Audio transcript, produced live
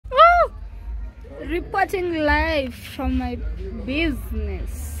Reporting live from my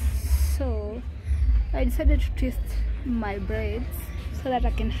business. So I decided to twist my braids so that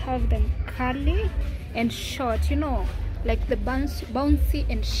I can have them curly and short, you know, like the bouncy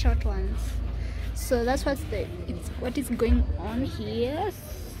and short ones. So that's what is going on here.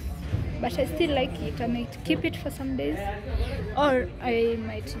 But I still like it. I might keep it for some days, or I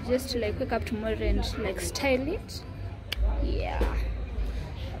might just like wake up tomorrow and like style it. Yeah.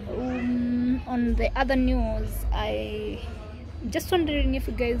 On the other news, I just wondering if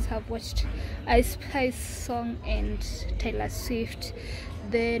you guys have watched Ice Spice song and Taylor Swift.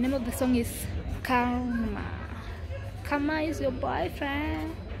 The name of the song is Karma. Karma is your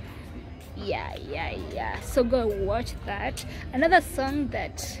boyfriend. Yeah. So go watch that. Another song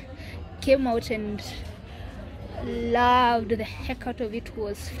that came out and loved the heck out of it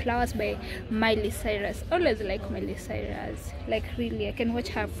was Flowers by Miley Cyrus. Always like Miley Cyrus, like really I can watch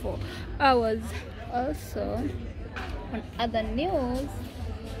her for hours. Also on other news,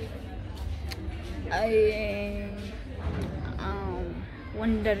 I am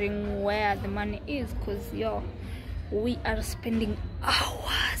wondering where the money is, because we are spending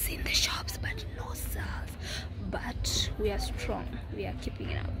hours in the shops but no sales. But we are strong, we are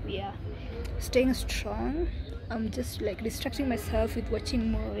keeping it up, we are staying strong. I'm just like distracting myself with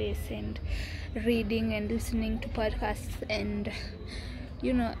watching movies and reading and listening to podcasts and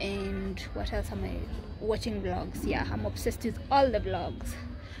you know, and what else am I watching? Vlogs. Yeah, I'm obsessed with all the vlogs,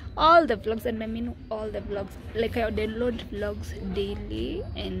 and I mean all the vlogs. Like I download vlogs daily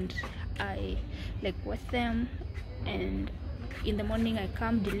and I like watch them, and in the morning I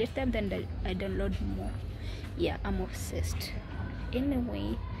come delete them, then I download more. Yeah, I'm obsessed.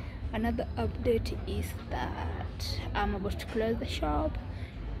 Anyway, another update is that I'm about to close the shop,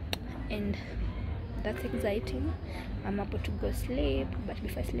 and that's exciting. I'm about to go sleep, but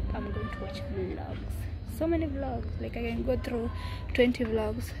before I sleep I'm going to watch vlogs. So many vlogs, like I can go through 20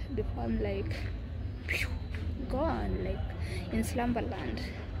 vlogs before I'm like gone, like in slumberland.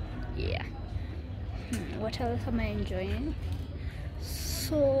 Yeah. What else am I enjoying?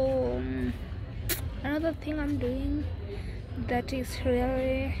 So another thing I'm doing that is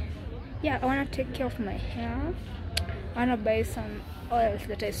really, yeah, I want to take care of my hair. I want to buy some oils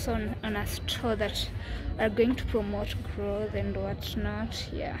that I saw on a store that are going to promote growth and whatnot.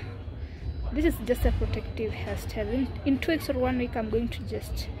 Yeah, this is just a protective hairstyle. In 2 weeks or 1 week I'm going to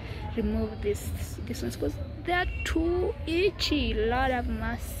just remove these ones because they are too itchy. Lord have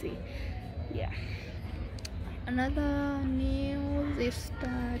mercy. Yeah. Another news is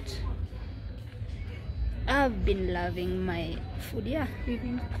that I've been loving my food. Yeah, we've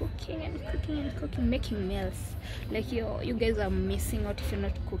been cooking, making meals. Like you guys are missing out if you're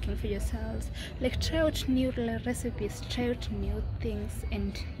not cooking for yourselves. Like try out new recipes, try out new things,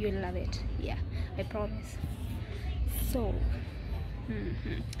 and you'll love it. Yeah, I promise. So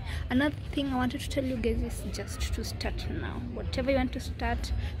another thing I wanted to tell you guys is just to start now. Whatever you want to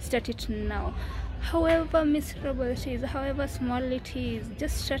start it now. However miserable it is, however small it is,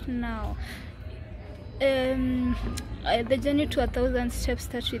 just start now. The journey to 1,000 steps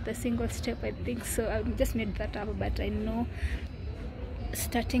starts with a single step, I think so. I just made that up, but I know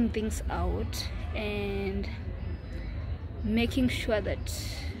starting things out and making sure that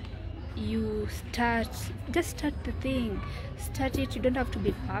you just start the thing. Start it. You don't have to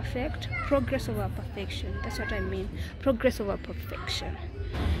be perfect. Progress over perfection, that's what I mean. Progress over perfection.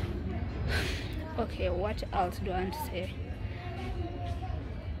 Okay, what else do I want to say?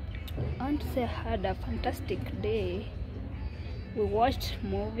 I want to say I had a fantastic day. We watched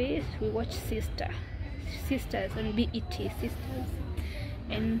movies. We watched Sisters on BET, Sisters,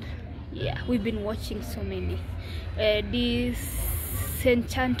 and yeah, we've been watching so many.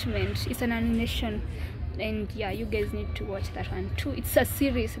 Disenchantment is an animation, and yeah, you guys need to watch that one too. It's a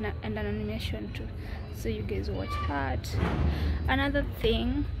series and an animation too, so you guys watch that. Another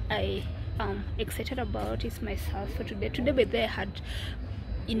thing I am excited about is myself for today. By the way, I had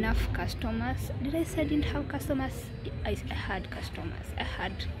enough customers. Did I say I didn't have customers? I had customers. I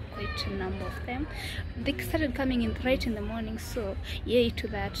had quite a number of them. They started coming in right in the morning, so yay to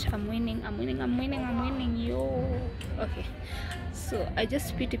that. I'm winning, yo. Okay, so I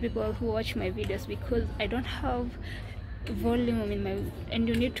just pity people who watch my videos because I don't have volume in my, and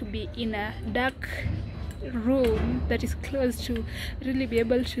you need to be in a dark room that is close to really be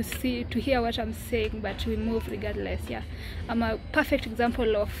able to hear what I'm saying, but we move regardless. Yeah, I'm a perfect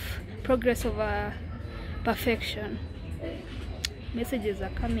example of progress over perfection. Messages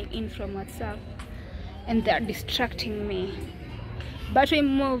are coming in from WhatsApp and they're distracting me, but we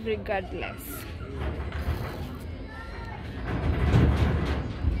move regardless.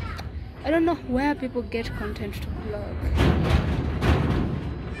 I don't know where people get content to vlog.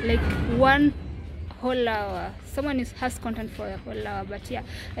 Like 1 whole hour. Someone has content for a whole hour, but yeah,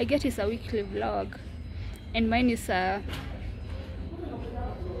 I get it's a weekly vlog, and mine is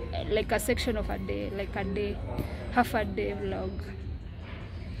like a section of a day, like a day, half a day vlog.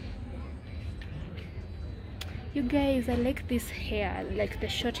 You guys, I like this hair, like the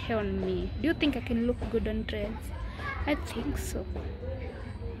short hair on me. Do you think I can look good on dreads? I think so,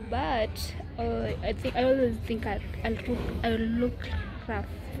 but I always think I'll look rough,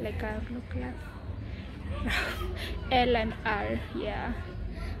 like I'll look rough. L and R, yeah,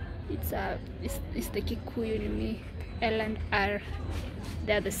 it's the Kikuyu in me. L and R,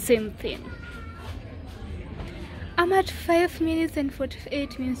 they're the same thing. I'm at 5 minutes and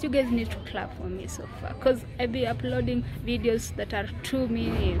 48 minutes. You guys need to clap for me so far, because I be uploading videos that are 2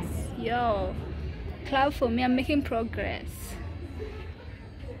 minutes. Yo, clap for me, I'm making progress.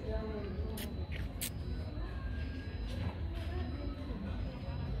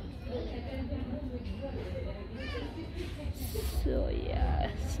 So yeah,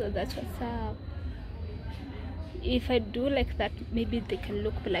 so that's what's up. If I do like that, maybe they can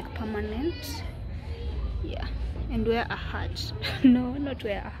look like permanent. Yeah, and wear a hat. No, not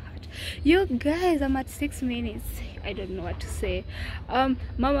wear a hat. You guys, I'm at 6 minutes. I don't know what to say.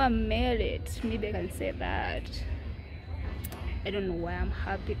 Mama made it. Maybe I can say that. I don't know why I'm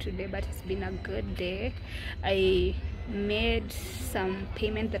happy today, but it's been a good day. I made some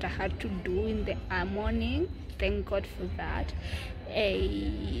payment that I had to do in the morning. Thank God for that.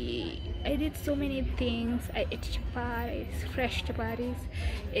 I did so many things. I ate chapatis, fresh chapatis,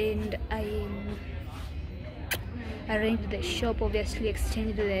 and I arranged the shop, obviously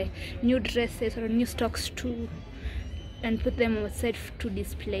exchanged the new dresses or new stocks too, and put them outside to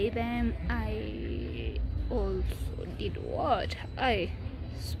display them. I also did what? I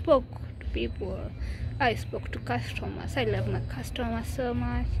spoke to people. I spoke to customers. I love my customers so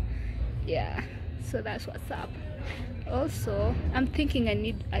much. Yeah, so that's what's up. Also, I'm thinking I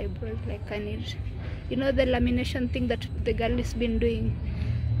need eyebrows, like I need, you know, the lamination thing that the girl has been doing.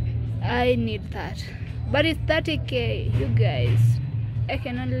 I need that, but it's 30k, you guys. I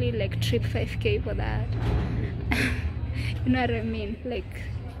can only like trip 5k for that. You know what I mean? Like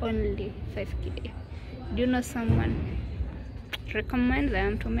only 5k. Do you know someone? Recommend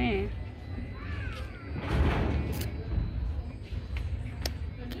them to me.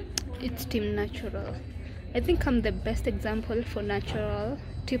 It's Team Natural. I think I'm the best example for natural.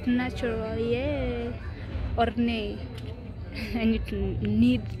 Team Natural, yeah. Or nay. I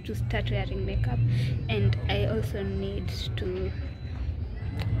need to start wearing makeup, and I also need to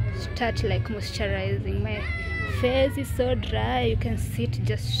start like moisturizing. My face is so dry, you can see it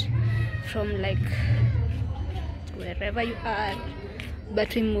just from like wherever you are,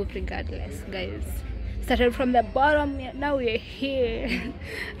 but we move regardless, guys. Started from the bottom, now we're here.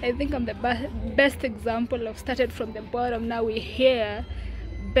 I think I'm the best example of started from the bottom, now we're here.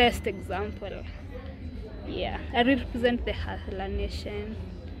 Best example. Yeah, I represent the Hustler Nation.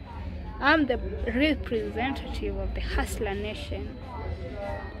 I'm the representative of the Hustler Nation.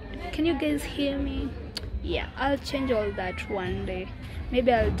 Can you guys hear me? Yeah, I'll change all that one day.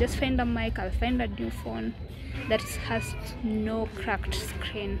 Maybe I'll just find a mic, I'll find a new phone that has no cracked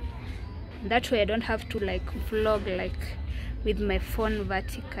screen. That way I don't have to like vlog like with my phone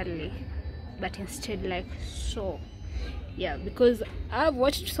vertically, but instead like so. Yeah, because I've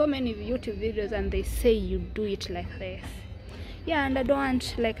watched so many YouTube videos and they say you do it like this. Yeah, and I don't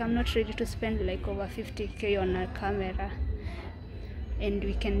want, like, I'm not ready to spend like over 50k on a camera, and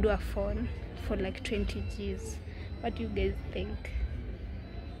we can do a phone for like 20 G's. What do you guys think?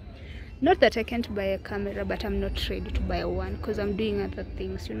 Not that I can't buy a camera, but I'm not ready to buy one because I'm doing other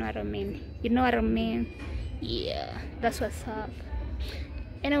things. You know what I mean? You know what I mean? Yeah, that's what's up.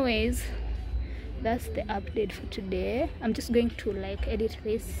 Anyways, that's the update for today. I'm just going to like edit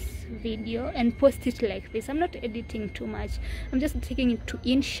this video and post it like this. I'm not editing too much. I'm just taking it to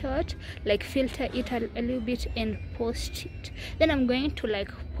InShot, like filter it a little bit and post it. Then I'm going to like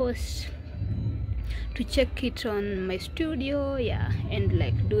post to check it on my studio, yeah, and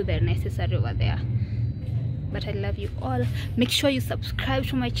like do the necessary over there. But I love you all. Make sure you subscribe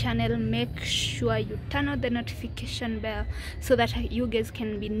to my channel. Make sure you turn on the notification bell so that you guys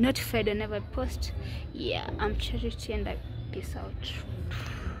can be notified whenever I post. Yeah, I'm Charity and I peace out.